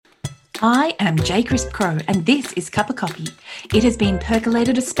I am J. Crisp Crow, and this is Cup of Copy. It has been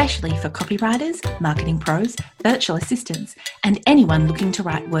percolated especially for copywriters, marketing pros, virtual assistants, and anyone looking to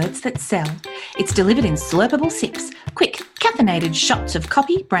write words that sell. It's delivered in slurpable sips, quick, caffeinated shots of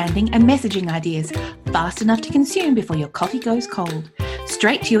copy, branding, and messaging ideas, fast enough to consume before your coffee goes cold.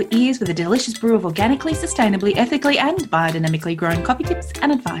 Straight to your ears with a delicious brew of organically, sustainably, ethically, and biodynamically grown copy tips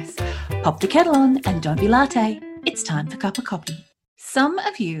and advice. Pop the kettle on and don't be latte. It's time for Cup of Copy. Some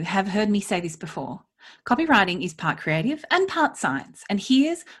of you have heard me say this before. Copywriting is part creative and part science. And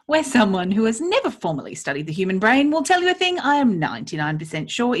here's where someone who has never formally studied the human brain will tell you a thing I am 99%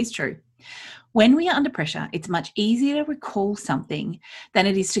 sure is true. When we are under pressure, it's much easier to recall something than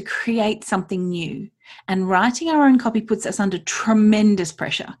it is to create something new. And writing our own copy puts us under tremendous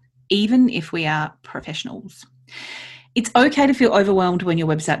pressure, even if we are professionals. It's okay to feel overwhelmed when your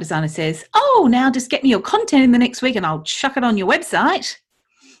website designer says, "Oh, now just get me your content in the next week and I'll chuck it on your website."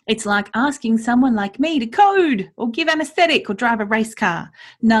 It's like asking someone like me to code or give anesthetic or drive a race car.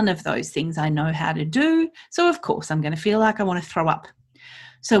 None of those things I know how to do, so of course I'm going to feel like I want to throw up.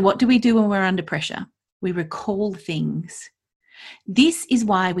 So what do we do when we're under pressure? We recall things. This is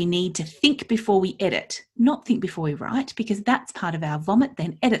why we need to think before we edit, not think before we write, because that's part of our vomit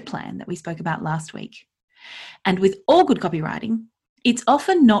then edit plan that we spoke about last week. And with all good copywriting, it's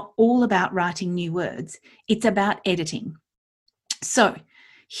often not all about writing new words. It's about editing. So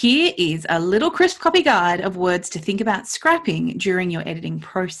here is a little crisp copy guide of words to think about scrapping during your editing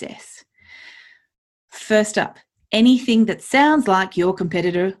process. First up, anything that sounds like your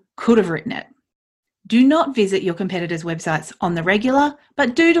competitor could have written it. Do not visit your competitors' websites on the regular,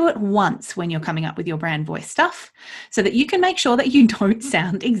 but do it once when you're coming up with your brand voice stuff so that you can make sure that you don't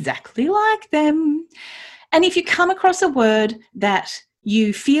sound exactly like them. And if you come across a word that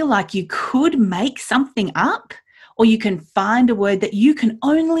you feel like you could make something up, or you can find a word that you can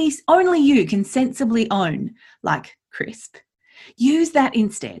only you can sensibly own, like crisp, use that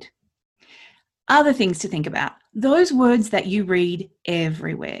instead. Other things to think about, those words that you read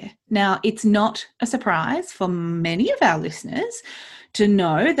everywhere. Now, it's not a surprise for many of our listeners to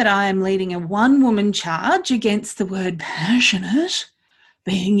know that I am leading a one-woman charge against the word passionate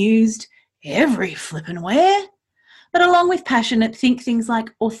being used every flippin' where. But along with passionate, think things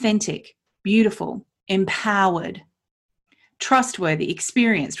like authentic, beautiful, empowered, trustworthy,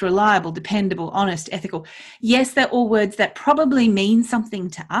 experienced, reliable, dependable, honest, ethical. Yes, they're all words that probably mean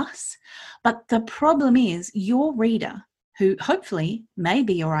something to us, but the problem is your reader, who hopefully may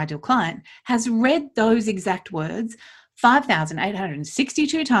be your ideal client, has read those exact words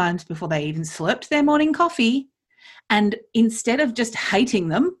 5,862 times before they even slurped their morning coffee. And instead of just hating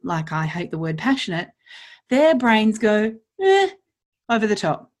them, like I hate the word passionate, their brains go, over the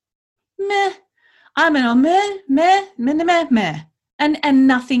top. Meh. I'm an meh. And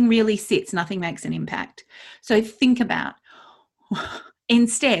nothing really sits, nothing makes an impact. So think about,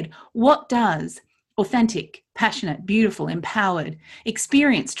 instead, what does authentic, passionate, beautiful, empowered,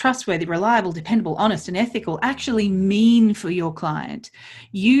 experienced, trustworthy, reliable, dependable, honest, and ethical actually mean for your client?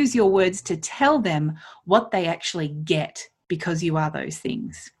 Use your words to tell them what they actually get, because you are those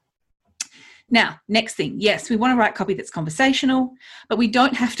things. Now, next thing, yes, we want to write copy that's conversational, but we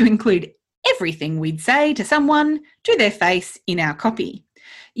don't have to include everything we'd say to someone to their face in our copy.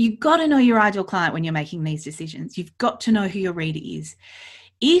 You've got to know your ideal client when you're making these decisions. You've got to know who your reader is.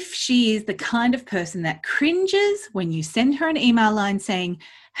 If she is the kind of person that cringes when you send her an email line saying,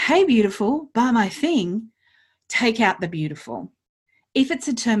 "Hey, beautiful, buy my thing," take out the beautiful. If it's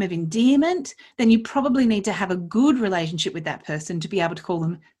a term of endearment, then you probably need to have a good relationship with that person to be able to call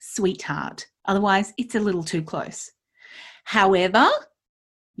them sweetheart. Otherwise, it's a little too close. However,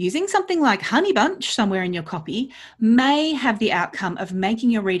 using something like honey bunch somewhere in your copy may have the outcome of making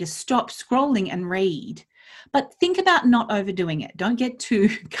your reader stop scrolling and read. But think about not overdoing it. Don't get too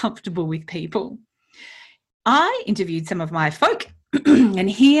comfortable with people. I interviewed some of my folk, and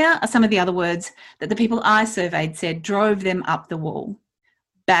here are some of the other words that the people I surveyed said drove them up the wall.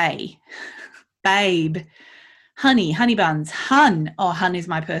 Bay, babe, honey, honey buns, hun. Oh, hun is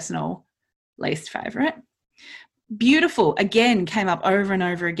my personal least favourite. Beautiful, again, came up over and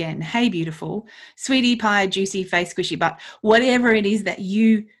over again. Hey, beautiful, sweetie pie, juicy, face squishy butt, whatever it is that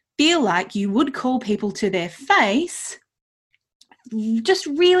you feel like you would call people to their face, just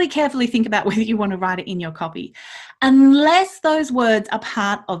really carefully think about whether you want to write it in your copy. Unless those words are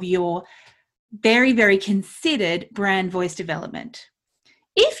part of your very, very considered brand voice development.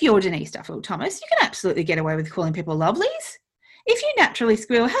 If you're Denise Duffield Thomas, you can absolutely get away with calling people lovelies. If you naturally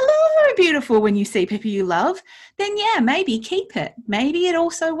squeal, "Hello, beautiful," when you see people you love, then yeah, maybe keep it. Maybe it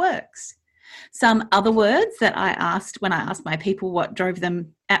also works. Some other words that I asked when I asked my people what drove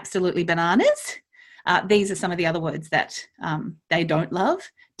them absolutely bananas. These are some of the other words that they don't love.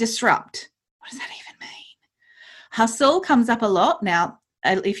 Disrupt. What does that even mean? Hustle comes up a lot. Now,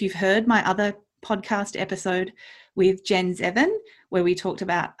 if you've heard my other podcast episode with Jen Zevin, where we talked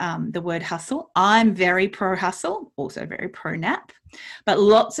about the word hustle, I'm very pro hustle, also very pro nap, but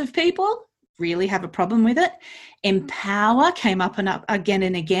lots of people really have a problem with it. Empower came up and up again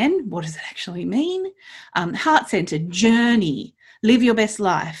and again. What does it actually mean? Heart-centered, journey, live your best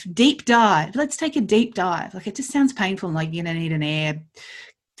life, deep dive. Let's take a deep dive. Like, it just sounds painful, like you're going to need an air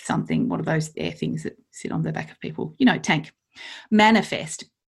something. What are those air things that sit on the back of people? Tank. Manifest,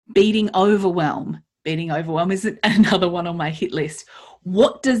 beating overwhelm. Beating overwhelm is another one on my hit list.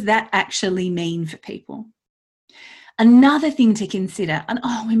 What does that actually mean for people? Another thing to consider, and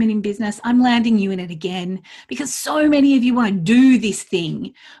women in business, I'm landing you in it again, because so many of you want to do this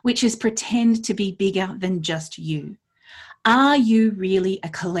thing, which is pretend to be bigger than just you. Are you really a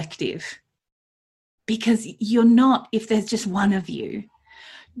collective? Because you're not if there's just one of you.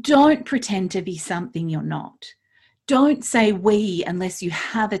 Don't pretend to be something you're not. Don't say we unless you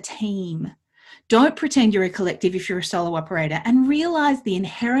have a team. Don't pretend you're a collective if you're a solo operator, and realize the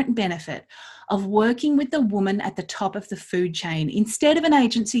inherent benefit of working with the woman at the top of the food chain instead of an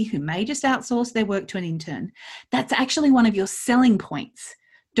agency who may just outsource their work to an intern. That's actually one of your selling points.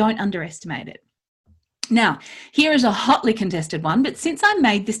 Don't underestimate it. Now, here is a hotly contested one, but since I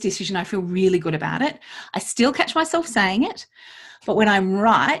made this decision, I feel really good about it. I still catch myself saying it, but when I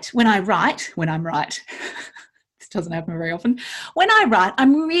write, this doesn't happen very often. When I write,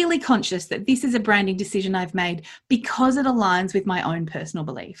 I'm really conscious that this is a branding decision I've made because it aligns with my own personal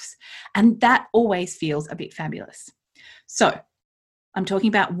beliefs. And that always feels a bit fabulous. So I'm talking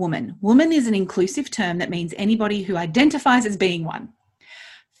about woman. Woman is an inclusive term that means anybody who identifies as being one.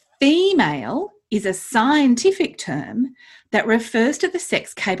 Female is a scientific term that refers to the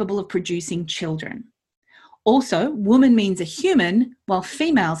sex capable of producing children. Also, woman means a human, while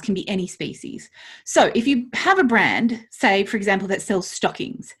females can be any species. So if you have a brand, say, for example, that sells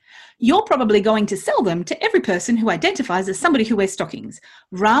stockings, you're probably going to sell them to every person who identifies as somebody who wears stockings,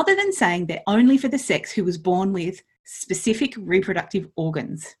 rather than saying they're only for the sex who was born with specific reproductive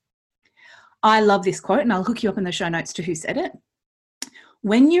organs. I love this quote, and I'll hook you up in the show notes to who said it.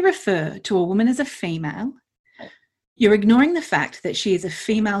 When you refer to a woman as a female, you're ignoring the fact that she is a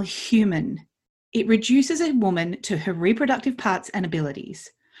female human. It reduces a woman to her reproductive parts and abilities.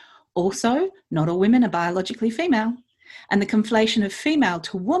 Also, not all women are biologically female, and the conflation of female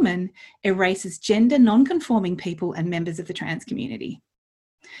to woman erases gender non-conforming people and members of the trans community.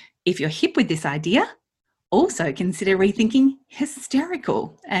 If you're hip with this idea, also consider rethinking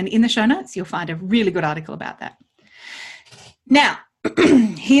hysterical. And in the show notes, you'll find a really good article about that. Now,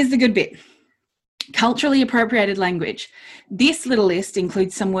 here's the good bit. Culturally appropriated language. This little list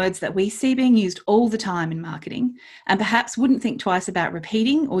includes some words that we see being used all the time in marketing and perhaps wouldn't think twice about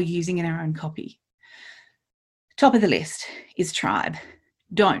repeating or using in our own copy. Top of the list is tribe.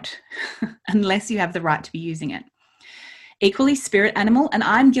 Don't, unless you have the right to be using it. Equally, spirit animal, and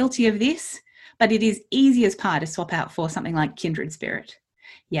I'm guilty of this, but it is easy as pie to swap out for something like kindred spirit.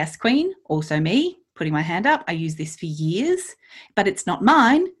 Yes, queen, also me. Putting my hand up, I use this for years, but it's not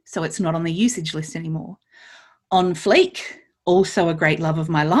mine, so it's not on the usage list anymore. On fleek, also a great love of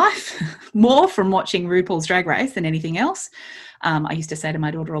my life, more from watching RuPaul's Drag Race than anything else. I used to say to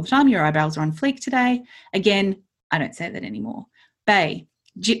my daughter all the time, your eyebrows are on fleek today. Again, I don't say that anymore. Bae,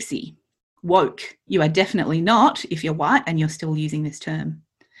 gypsy, woke. You are definitely not if you're white and you're still using this term.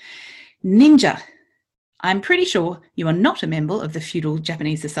 Ninja. I'm pretty sure you are not a member of the feudal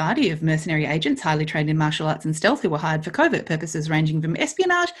Japanese society of mercenary agents highly trained in martial arts and stealth who were hired for covert purposes ranging from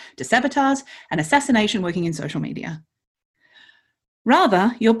espionage to sabotage and assassination working in social media.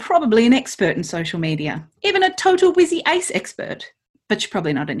 Rather, you're probably an expert in social media, even a total whizzy ace expert, but you're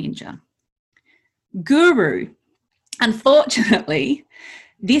probably not a ninja. Guru. Unfortunately,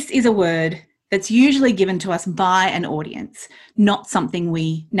 this is a word that's usually given to us by an audience, not something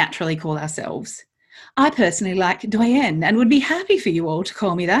we naturally call ourselves. I personally like doyenne and would be happy for you all to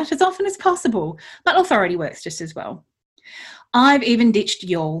call me that as often as possible, but authority works just as well. I've even ditched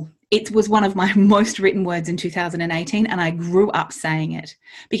y'all. It was one of my most written words in 2018 and I grew up saying it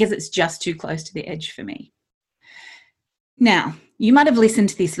because it's just too close to the edge for me. Now, you might have listened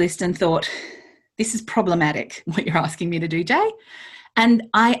to this list and thought, this is problematic, what you're asking me to do, Jay. And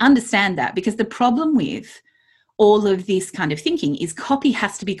I understand that because the problem with all of this kind of thinking is copy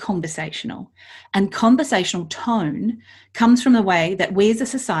has to be conversational, and conversational tone comes from the way that we as a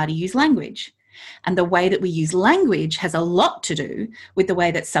society use language. And the way that we use language has a lot to do with the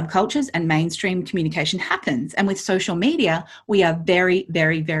way that subcultures and mainstream communication happens. And with social media, we are very,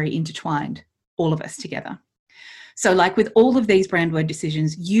 very, very intertwined, all of us together. So like with all of these brand word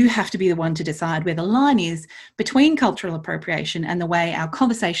decisions, you have to be the one to decide where the line is between cultural appropriation and the way our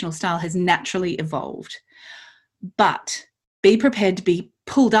conversational style has naturally evolved. But be prepared to be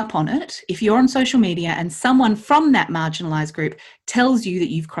pulled up on it if you're on social media and someone from that marginalised group tells you that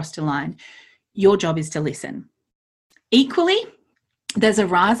you've crossed a line. Your job is to listen. Equally, there's a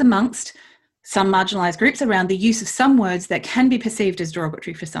rise amongst some marginalised groups around the use of some words that can be perceived as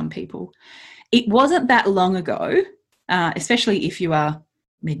derogatory for some people. It wasn't that long ago, especially if you are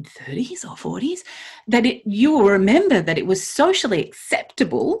mid-30s or 40s, that you will remember that it was socially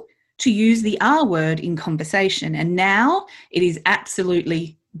acceptable to use the R word in conversation. And now it is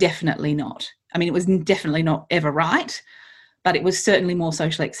absolutely, definitely not. I mean, it was definitely not ever right, but it was certainly more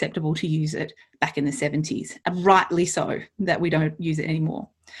socially acceptable to use it back in the 70s. And rightly so that we don't use it anymore.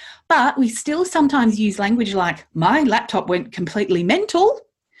 But we still sometimes use language like, my laptop went completely mental,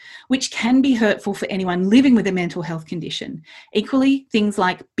 which can be hurtful for anyone living with a mental health condition. Equally, things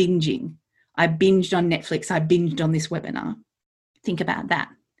like binging. I binged on Netflix, I binged on this webinar. Think about that.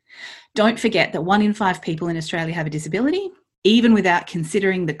 Don't forget that 1 in 5 people in Australia have a disability, even without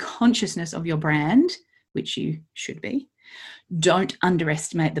considering the consciousness of your brand, which you should be. Don't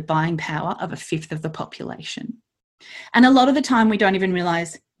underestimate the buying power of 1/5 of the population. And a lot of the time we don't even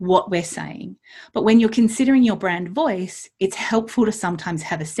realise what we're saying. But when you're considering your brand voice, it's helpful to sometimes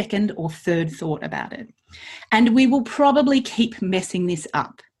have a second or third thought about it. And we will probably keep messing this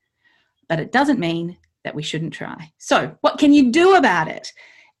up, but it doesn't mean that we shouldn't try. So what can you do about it?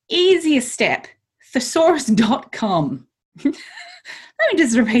 Easiest step, thesaurus.com. Let me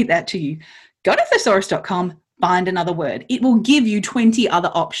just repeat that to you. Go to thesaurus.com, find another word. It will give you 20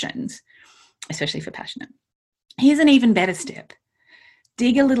 other options, especially for passionate. Here's an even better step.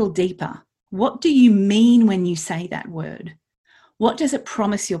 Dig a little deeper. What do you mean when you say that word? What does it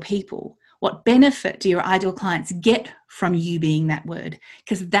promise your people? What benefit do your ideal clients get from you being that word?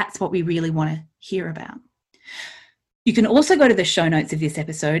 Because that's what we really want to hear about. You can also go to the show notes of this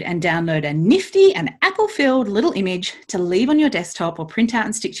episode and download a nifty and apple-filled little image to leave on your desktop or print out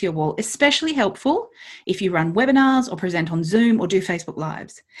and stick to your wall, especially helpful if you run webinars or present on Zoom or do Facebook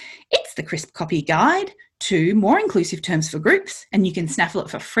Lives. It's the Crisp Copy Guide to more inclusive terms for groups, and you can snaffle it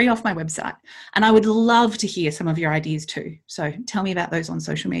for free off my website. And I would love to hear some of your ideas too. So tell me about those on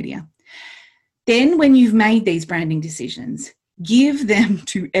social media. Then when you've made these branding decisions, give them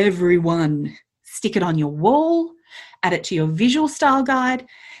to everyone. Stick it on your wall, add it to your visual style guide.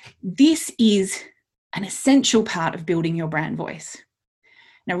 This is an essential part of building your brand voice.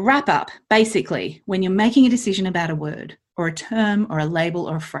 Now, wrap up, basically, when you're making a decision about a word or a term or a label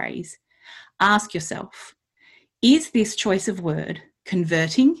or a phrase, ask yourself, is this choice of word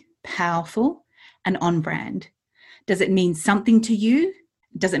converting, powerful, and on brand? Does it mean something to you?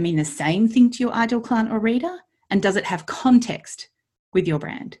 Does it mean the same thing to your ideal client or reader? And does it have context with your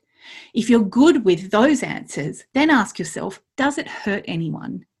brand? If you're good with those answers, then ask yourself, does it hurt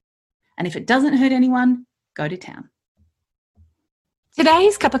anyone? And if it doesn't hurt anyone, go to town.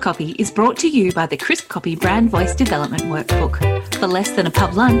 Today's Cup of Copy is brought to you by the Crisp Copy Brand Voice Development Workbook. For less than a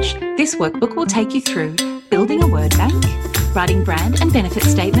pub lunch, this workbook will take you through building a word bank, writing brand and benefit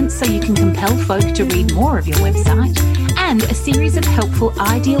statements so you can compel folk to read more of your website, and a series of helpful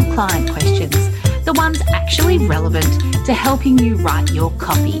ideal client questions, the ones actually relevant to helping you write your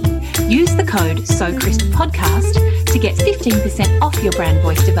copy. Use the code SoCrispPodcast to get 15% off your brand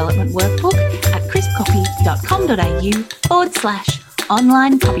voice development workbook at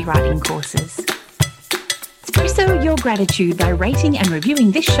crispcopy.com.au/online copywriting courses. Expresso your gratitude by rating and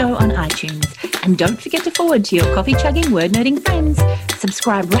reviewing this show on iTunes. And don't forget to forward to your coffee-chugging, word-nerding friends.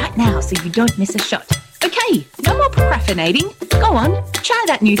 Subscribe right now so you don't miss a shot. Okay, no more procrastinating. Go on, try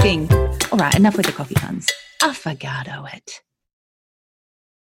that new thing. All right, enough with the coffee puns. Affogato it.